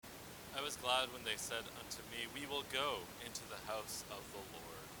was glad when they said unto me, We will go into the house of the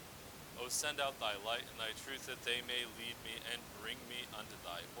Lord. O send out thy light and thy truth, that they may lead me and bring me unto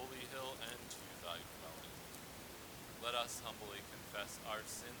thy holy hill and to thy dwelling. Let us humbly confess our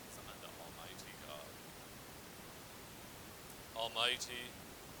sins unto Almighty God. Almighty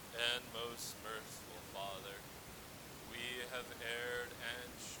and most merciful Father, we have erred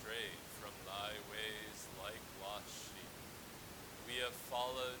and strayed from thy ways like lost sheep. We have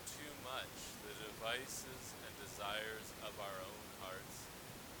followed too much the devices and desires of our own hearts.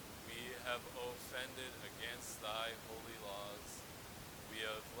 We have offended against thy holy laws. We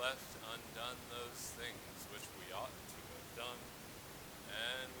have left undone those things which we ought to have done,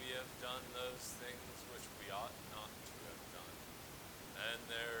 and we have done those things which we ought not to have done. And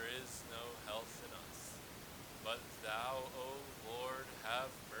there is no health in us. But thou, O Lord,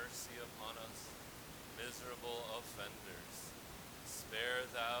 have mercy upon us, miserable offenders. Spare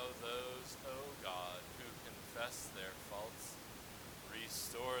thou those, O God, who confess their faults.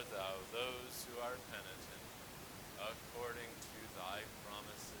 Restore thou those who are penitent, according to thy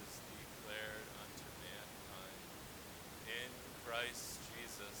promises declared unto mankind. In Christ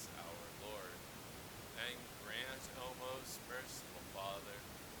Jesus our Lord. And grant, O most merciful Father,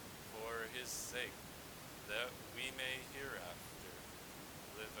 for his sake, that we may hereafter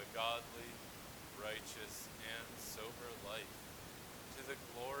live a godly, righteous, and sober life, to the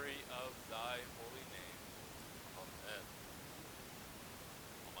glory of thy holy name. Amen.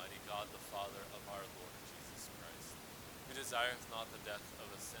 Almighty God, the Father of our Lord Jesus Christ, who desireth not the death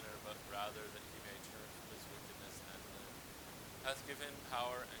of a sinner, but rather that he may turn from his wickedness and live, hath given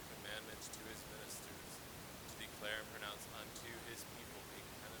power and commandment to his ministers, to declare and pronounce unto his people being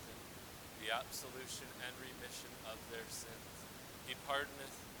penitent the absolution and remission of their sins. He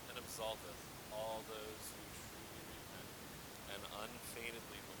pardoneth and absolveth all those who truly repent and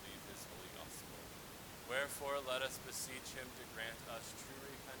unfeignedly believe his holy gospel. Wherefore let us beseech him to grant us true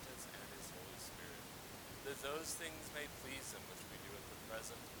repentance and his Holy Spirit, that those things may please him which we do at the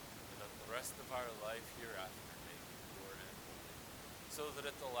present, and that the rest of our life hereafter may be pure and holy, so that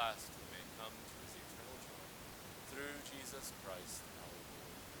at the last we may come to his eternal joy, through Jesus Christ our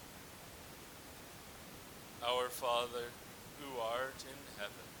Lord. Our Father, who art in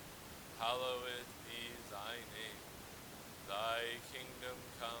heaven, hallowed be thy name. Thy kingdom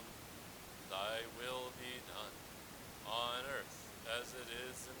come, thy will be done, on earth as it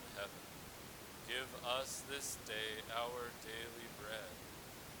is in heaven. Give us this day our daily bread,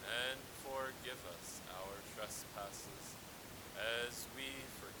 and forgive us our trespasses, as we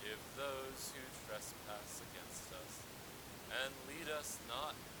forgive those who trespass against us. And lead us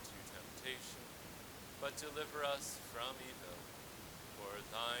not into temptation, but deliver us from evil. For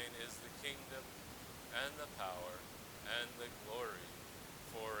thine is the kingdom, and the power, and the glory,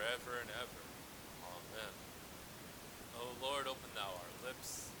 forever and ever. Amen. O Lord, open thou our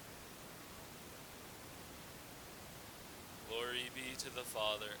lips. Glory be to the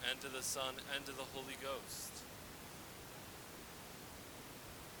Father, and to the Son, and to the Holy Ghost.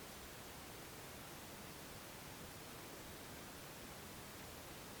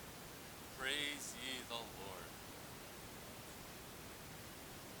 Praise ye the Lord.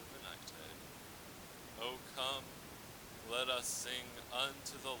 Benignite. O come, let us sing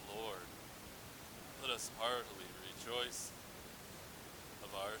unto the Lord. Let us heartily rejoice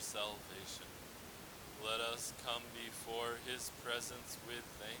of our salvation. Let us come before his presence with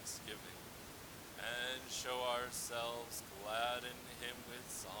thanksgiving, and show ourselves glad in him with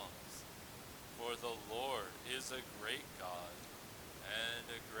songs. For the Lord is a great God, and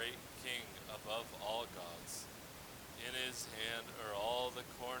a great King above all gods. In his hand are all the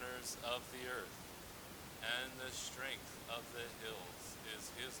corners of the earth, and the strength of the hills is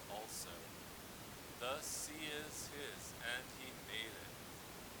his also. The sea is his, and he made it,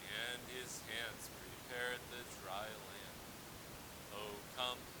 and his hands prepared the dry land. O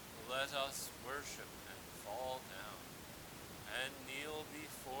come, let us worship and fall down, and kneel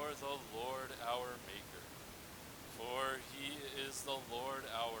before the Lord our Maker. For he is the Lord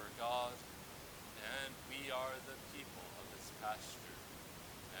our God, and we are the people of his pasture,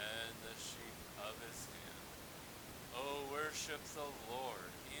 and the sheep of his hand. O worship the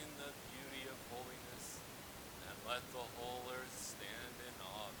Lord in the beauty of holiness, and let the whole earth stand in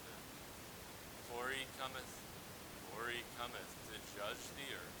awe of him. For he cometh to judge the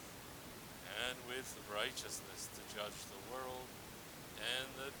earth, and with righteousness to judge the world, and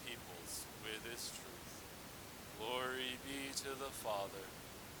the peoples with his truth. Glory be to the Father,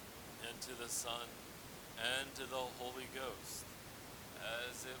 and to the Son, and to the Holy Ghost,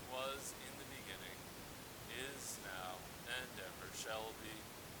 as it was in the beginning, is now, and ever shall be,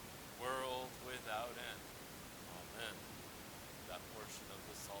 world without end. Amen. That portion of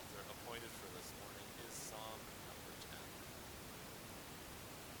the Psalter appointed for this morning is Psalm number 10.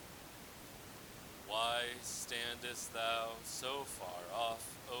 Why standest thou so far off,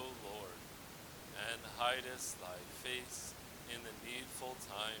 O Lord, and hidest thy face in the needful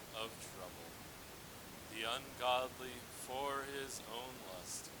time of trouble? The ungodly, for his own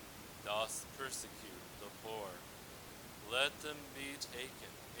lust, doth persecute the poor. Let them be taken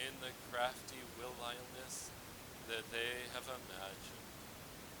in the crafty williness that they have imagined.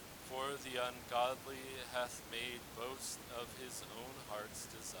 For the ungodly hath made boast of his own heart's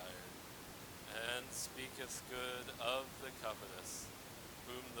desire, and speaketh good of the covetous,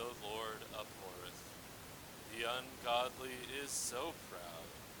 whom the Lord abhorreth. The ungodly is so proud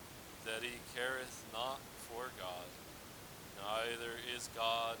that he careth not for God, neither is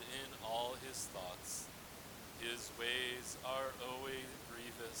God in all his thoughts. His ways are always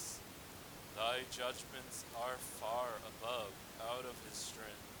grievous. Thy judgments are far above out of his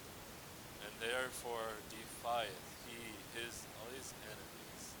strength, and therefore defieth he his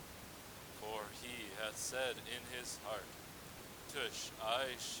enemies. For he hath said in his heart, Tush,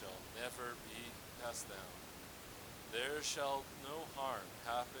 I shall never be cast down. There shall no harm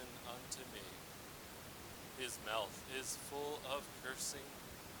happen unto me. His mouth is full of cursing,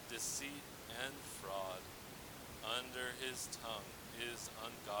 deceit, and fraud. Under his tongue is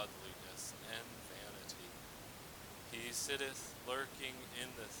ungodliness and vanity. He sitteth lurking in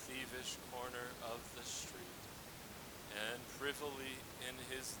the thievish corner of the street, and privily in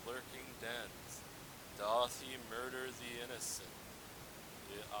his lurking dens doth he murder the innocent.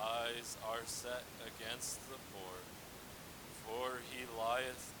 His eyes are set against the poor, for he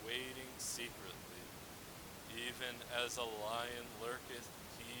lieth waiting secretly, even as a lion lurketh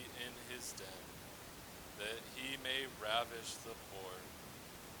he in his den, that he may ravish the poor.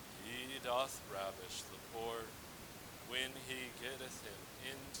 He doth ravish the poor when he getteth him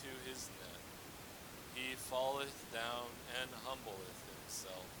into his net. He falleth down and humbleth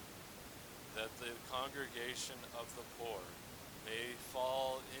himself, that the congregation of the poor may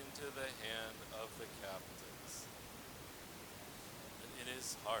fall into the hand of the captains. And in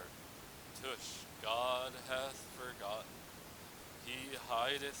his heart, Tush, God hath forgotten. He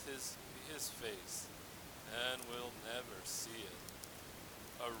hideth his face, and will never see it.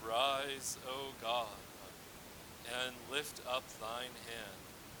 Arise, O God, and lift up thine hand.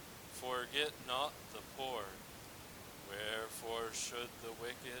 Forget not the poor. Wherefore should the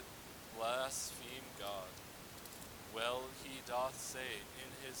wicked blaspheme God? Well he doth say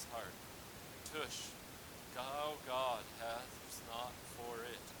in his heart, Tush, thou God hath not for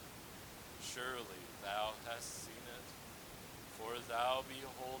it. Surely thou hast seen it, for thou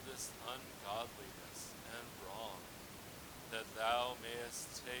beholdest ungodliness and wrong, that thou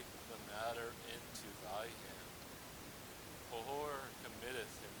mayest take the matter into thy hand. Poor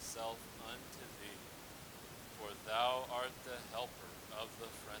committeth himself unto thee, for thou art the helper of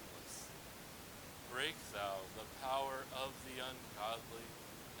the friendless. Break thou the power of the ungodly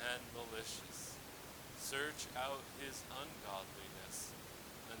and malicious. Search out his ungodliness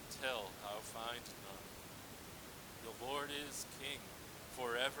until thou find none. The Lord is king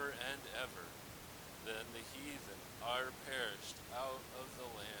forever and ever. Then the heathen are perished out of the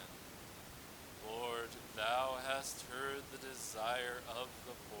land. Lord, thou hast heard the desire of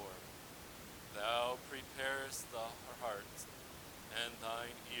the poor. Thou preparest the heart, and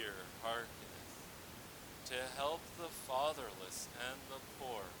thine ear hearkeneth, to help the fatherless and the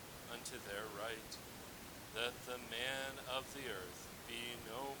poor unto their right, that the man of the earth be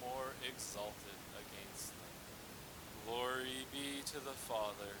no more exalted against them. Glory be to the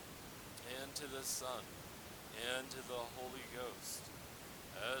Father, and to the Son, and to the Holy Ghost,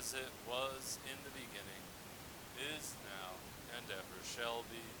 as it was in the beginning, is now, and ever shall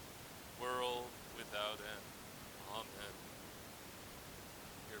be, world without end. Amen.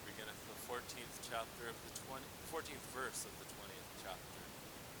 Here beginneth the 14th verse of the 20th chapter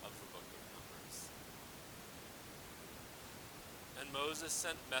of the book of Numbers. And Moses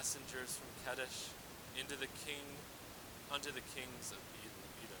sent messengers from Kadesh unto the kings of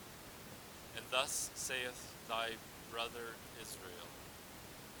Edom. And thus saith thy brother Israel,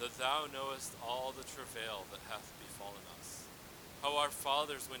 that thou knowest all the travail that hath befallen us, how our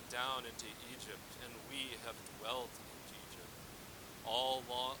fathers went down into Egypt, and we have dwelt in Egypt a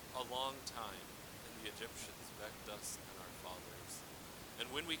long time, and the Egyptians vexed us and our fathers. And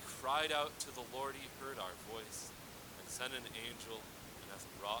when we cried out to the Lord, he heard our voice, and sent an angel, and hath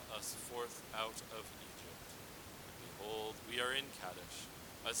brought us forth out of Egypt. And behold, we are in Kadesh,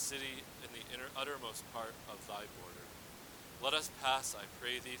 a city in the uttermost part of thy border. Let us pass, I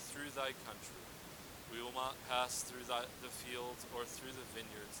pray thee, through thy country. We will not pass through the fields or through the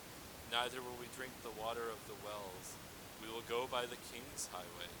vineyards, neither will we drink the water of the wells. We will go by the king's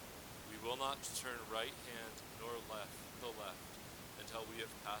highway. We will not turn right hand nor the left, until we have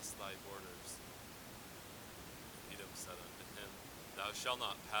passed thy borders. Edom said unto him, Thou shalt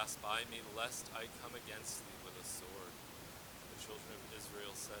not pass by me, lest I come against thee with a sword. The children of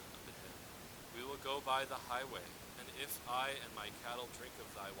Israel said unto him, We will go by the highway, and if I and my cattle drink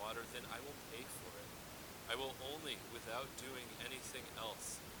of thy water, then I will pay for it. I will only, without doing anything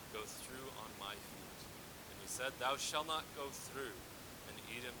else, go through on my feet. And he said, Thou shalt not go through. And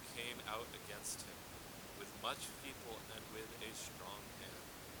Edom came out against him, with much people and with a strong hand.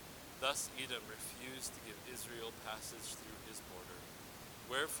 Thus Edom refused to give Israel passage through his border.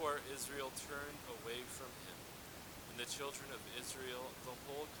 Wherefore Israel turned away from him. And the children of Israel, the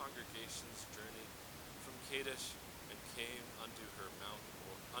whole congregation's journeyed from Kadesh, and came unto Mount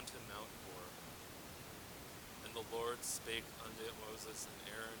Hor. And the Lord spake unto Moses and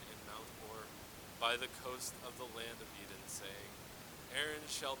Aaron in Mount Hor, by the coast of the land of Eden, saying, Aaron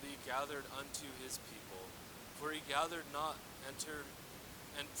shall be gathered unto his people, for he shall not enter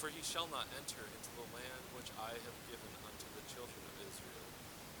into the land which I have given unto the children of Israel,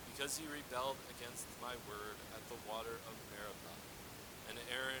 because he rebelled against my word at the water of Meribah. And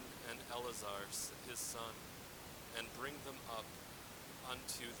Aaron and Eleazar his son, and bring them up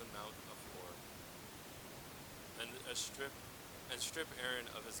unto the mount of Hor, and strip Aaron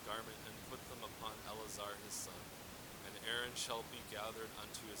of his garment, and put them upon Eleazar his son. And Aaron shall be gathered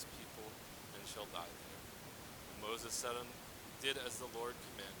unto his people, and shall die there. And Moses did as the Lord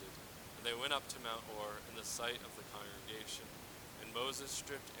commanded, and they went up to Mount Hor in the sight of the congregation. And Moses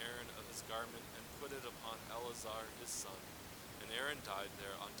stripped Aaron of his garment, and put it upon Eleazar his son. And Aaron died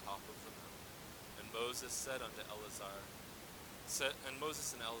there on top of the mountain. And Moses and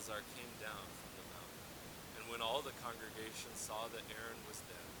Eleazar came down from the mountain. And when all the congregation saw that Aaron was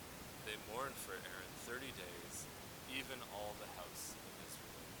dead, they mourned for Aaron 30 days, even all the house of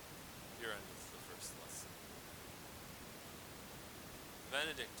Israel. Here ends the first lesson.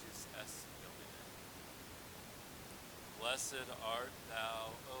 Benedictus es Domine. Blessed art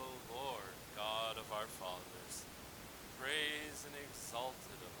thou, O Lord, God of our fathers, praised and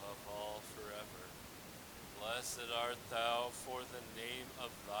exalted above all forever. Blessed art thou for the name of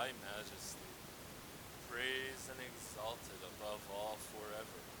thy majesty, praised and exalted above all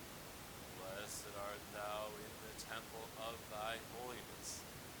forever. Blessed art thou in the temple of thy holiness,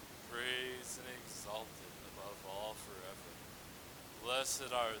 praised and exalted above all forever.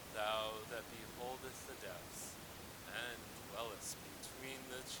 Blessed art thou that beholdest the depths, and dwellest between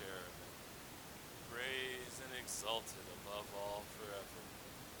the cherubim, praised and exalted above all forever.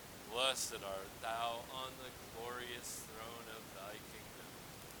 Blessed art thou on the glorious throne of thy kingdom,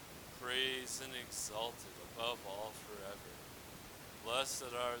 praised and exalted above all forever.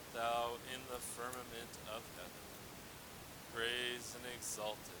 Blessed art thou in the firmament of heaven, praised and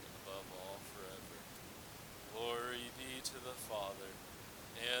exalted above all forever. Glory be to the Father,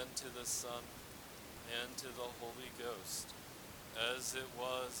 and to the Son, and to the Holy Ghost, as it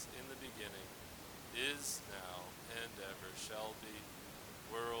was in the beginning, is now, and ever shall be,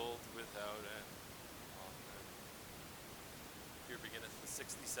 world without end. Amen. Here beginneth the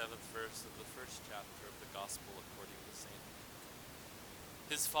 67th verse of the first chapter of the Gospel according to St.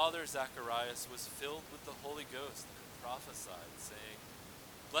 Luke. His father Zacharias was filled with the Holy Ghost, and prophesied, saying,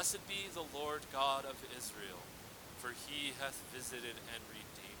 Blessed be the Lord God of Israel, for he hath visited and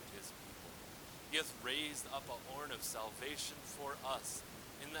redeemed his people. He hath raised up a horn of salvation for us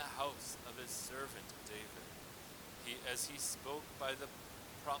in the house of his servant David, as he spoke by the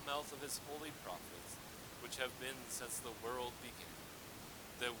mouth of his holy prophets, which have been since the world began,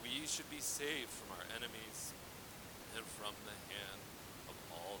 that we should be saved from our enemies and from the hand of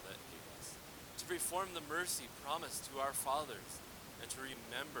all that hate us, to perform the mercy promised to our fathers, and to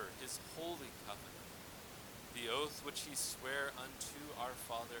remember his holy covenant, the oath which he sware unto our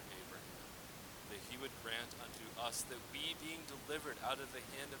father Abraham, that he would grant unto us that we, being delivered out of the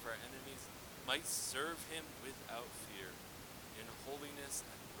hand of our enemies, might serve him without fear, in holiness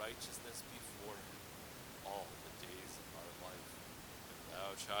and righteousness before him all the days of our life. And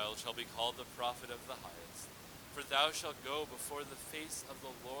thou, child, shalt be called the prophet of the highest, for thou shalt go before the face of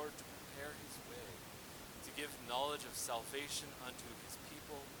the Lord to prepare his way, to give knowledge of salvation unto his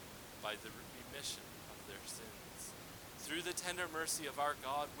people by the remission of their sins, through the tender mercy of our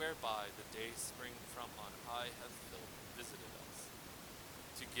God, whereby the day spring from on high hath visited us,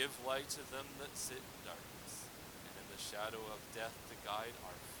 to give light to them that sit in darkness, and in the shadow of death to guide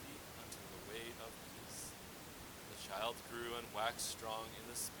our feet unto the way of peace. The child grew and waxed strong in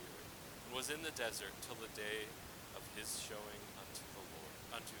the spirit, and was in the desert till the day of his showing unto the Lord,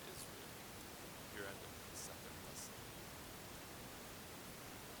 unto Israel. Here endeth the second lesson.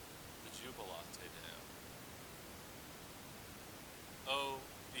 The Jubilate Deum. Oh,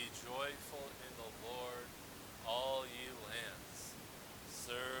 be joyful in the Lord, all ye lands.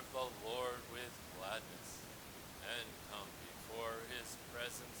 Serve the Lord with gladness, and come before his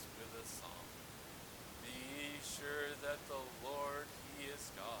presence with a song. Be ye sure that the Lord, he is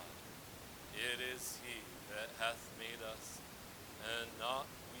God. It is he that hath made us, and not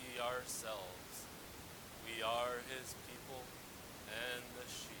we ourselves. We are his people, and the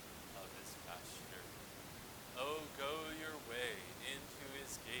sheep of his pasture. Oh, go your way into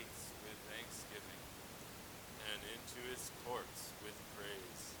his gates with thanksgiving, and into his courts with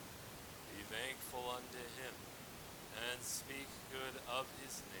praise. Be thankful unto him, and speak good of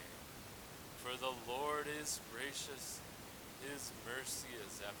his name. For the Lord is gracious, his mercy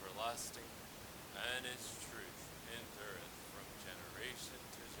is everlasting, and his truth endureth from generation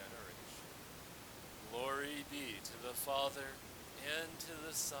to generation. Glory be to the Father, and to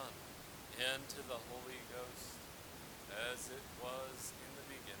the Son, and to the Holy Ghost, as it was in the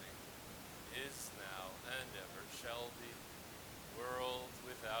beginning, is now, and ever shall be, world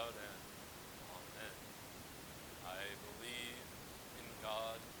without end. Amen. I believe in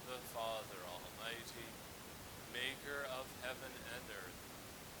God, the Father Almighty, maker of heaven and earth,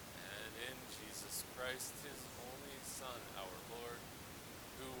 and in Jesus Christ, his only Son, our Lord,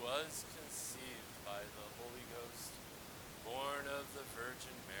 who was conceived by the Holy Ghost, born of the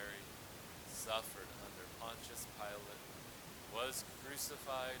Virgin Mary, suffered under Pontius Pilate, was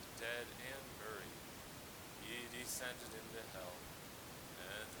crucified, dead, and buried. He descended into hell,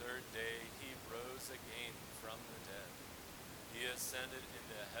 and third day he rose again from the dead. He ascended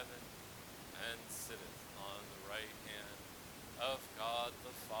into heaven, and sitteth on the right hand of God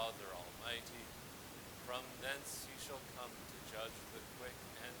the Father Almighty. From thence he shall come to judge the quick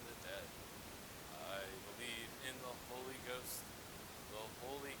and the dead. I believe in the Holy Ghost, the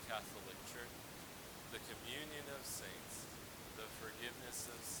Holy Catholic Church, the communion of saints, the forgiveness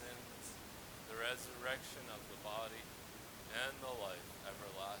of sins, the resurrection of the body, and the life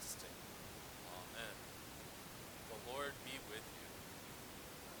everlasting. Amen. The Lord be with you.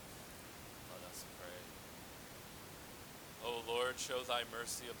 Let us pray. O Lord, show thy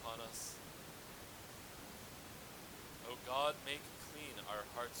mercy upon us. O God, make clean our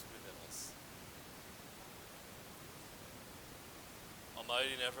hearts within us.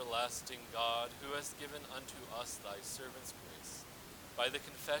 Almighty and everlasting God, who hast given unto us thy servants grace, by the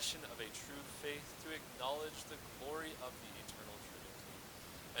confession of a true faith to acknowledge the glory of the eternal Trinity,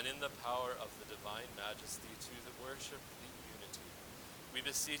 and in the power of the divine majesty to worship the unity, we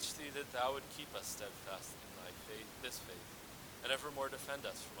beseech thee that thou would keep us steadfast in thy faith, this faith, and evermore defend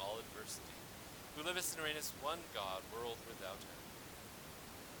us from all adversity, who livest and reignest one God, world without end.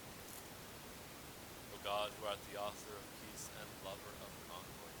 O God, who art the author of peace and lover of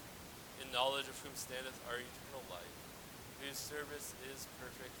concord, in knowledge of whom standeth our eternal life, whose service is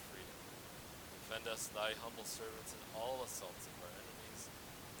perfect freedom, defend us, thy humble servants, in all assaults of our enemies,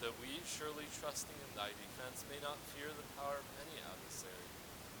 that we, surely trusting in thy defense, may not fear the power of any adversary,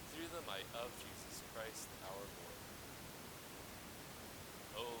 through the might of Jesus Christ our Lord.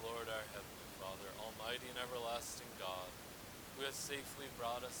 O Lord, our heavenly Father, almighty and everlasting God, who hast safely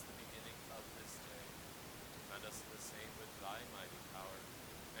brought us the beginning of this day, defend us in the same with thy mighty power,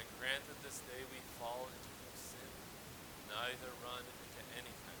 and grant that this day we fall into no sin, neither run into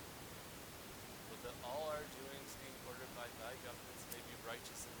any kind of evil, but that all our doings, being ordered by thy governance, may be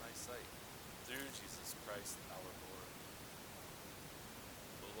righteous in thy sight, through Jesus Christ our Lord.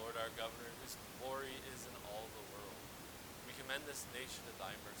 O Lord, our governor, whose glory is in all the world, we commend this nation to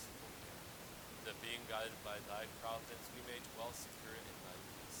thy merciful care, that being guided by thy providence, we may dwell secure in thy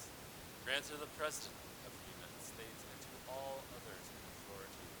peace. Grant to the President of the United States and to all others in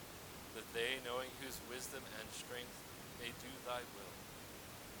authority, that they, knowing whose wisdom and strength, may do thy will.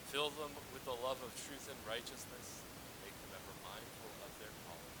 Fill them with the love of truth and righteousness, and make them ever mindful of their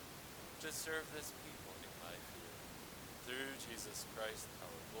calling, to serve this people in thy fear. Through Jesus Christ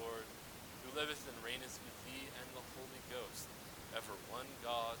our Lord, who liveth and reigneth with thee and the Holy Ghost, ever one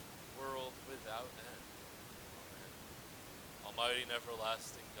God, world without end. Amen. Almighty and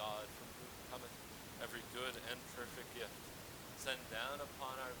everlasting God, from whom cometh every good and perfect gift, send down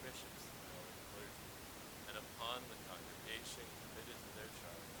upon our bishops and our clergy, and upon the congregation committed to their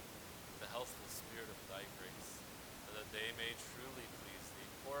charge, the healthful spirit of thy grace, and that they may truly please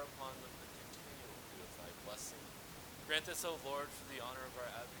thee. Pour upon them the continual dew of thy blessing. Grant this, O Lord, for the honor of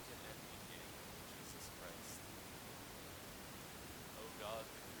our advocate and mediator, Jesus Christ.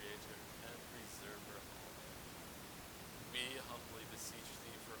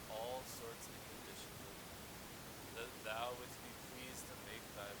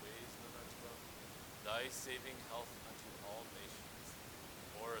 life-saving health unto all nations.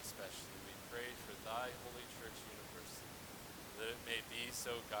 More especially we pray for thy holy church universal, that it may be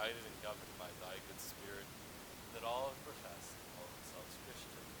so guided and governed by thy good spirit, that all who profess and call themselves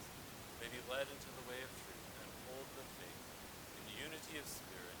Christians may be led into the way of truth and hold the faith in unity of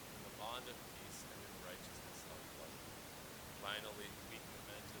spirit, in the bond of peace, and in righteousness of love. Finally, we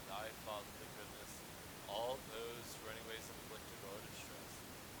commend to thy fatherly goodness all those who are anyways afflicted or distressed,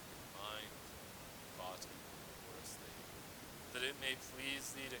 in mind, body, or estate, that it may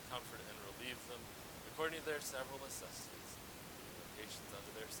please thee to comfort and relieve them according to their several necessities, giving them patience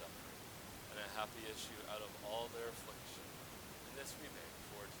under their suffering, and a happy issue out of all their affliction. And this we beg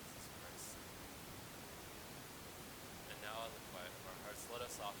for Jesus Christ. And now in the quiet of our hearts, let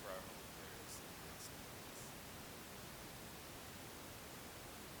us offer our own prayers and thanksgivings.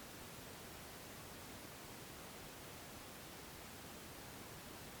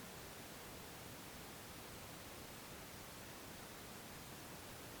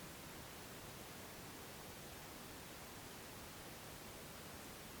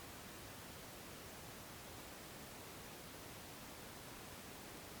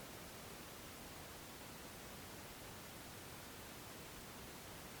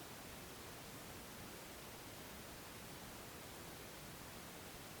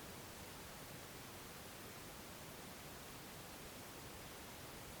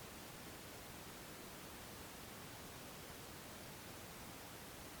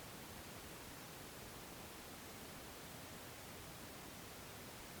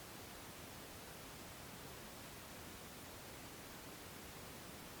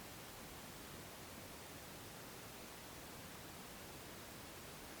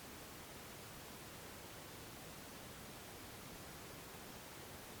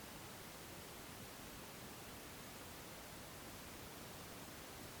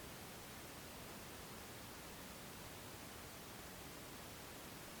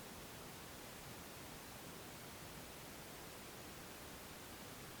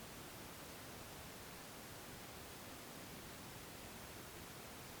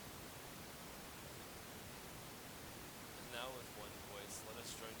 Now with one voice, let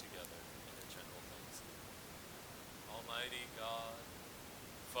us join together in a general thanksgiving. Almighty God,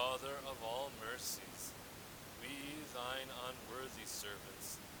 Father of all mercies, we, thine unworthy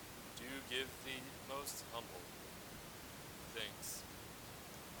servants, do give thee most humble thanks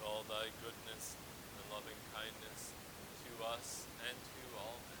for all thy goodness and loving kindness to us and to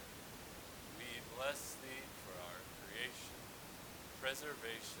all men. We bless thee for our creation,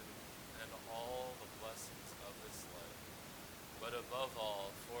 preservation, and all the blessings of this life, but above all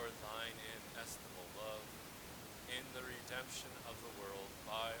for thine inestimable love in the redemption of the world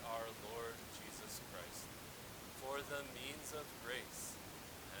by our Lord Jesus Christ, for the means of grace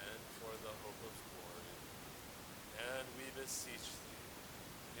and for the hope of glory. And we beseech thee,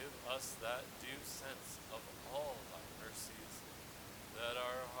 give us that due sense of all thy mercies, that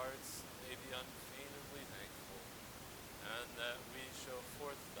our hearts may be unfeignedly thankful, and that we show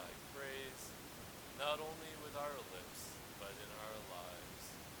forth thy praise, not only with our lips, but in our lives,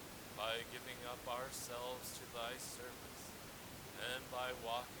 by giving up ourselves to thy service, and by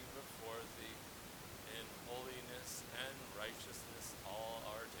walking before thee in holiness and righteousness all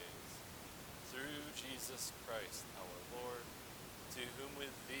our days. Through Jesus Christ our Lord, to whom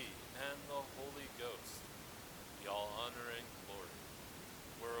with thee and the Holy Ghost be all honor and glory,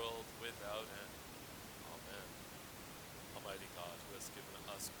 world without end. Amen. Almighty God, who has given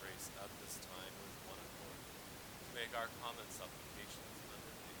us grace at this time with one accord, to make our common supplications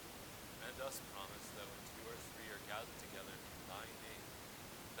unto thee, and dost promise that when two or three are gathered together in thy name,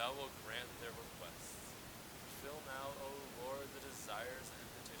 thou wilt grant their requests. Fill now, O Lord, the desires and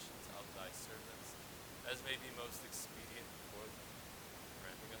petitions of thy servants, as may be most expedient before thee,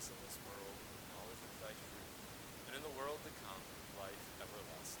 granting us in this world knowledge of thy truth, and in the world to come life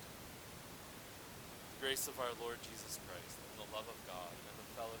everlasting. The grace of our Lord Jesus Christ, and the love of God, and the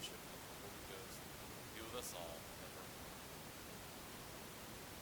fellowship of the Holy Ghost be with us all.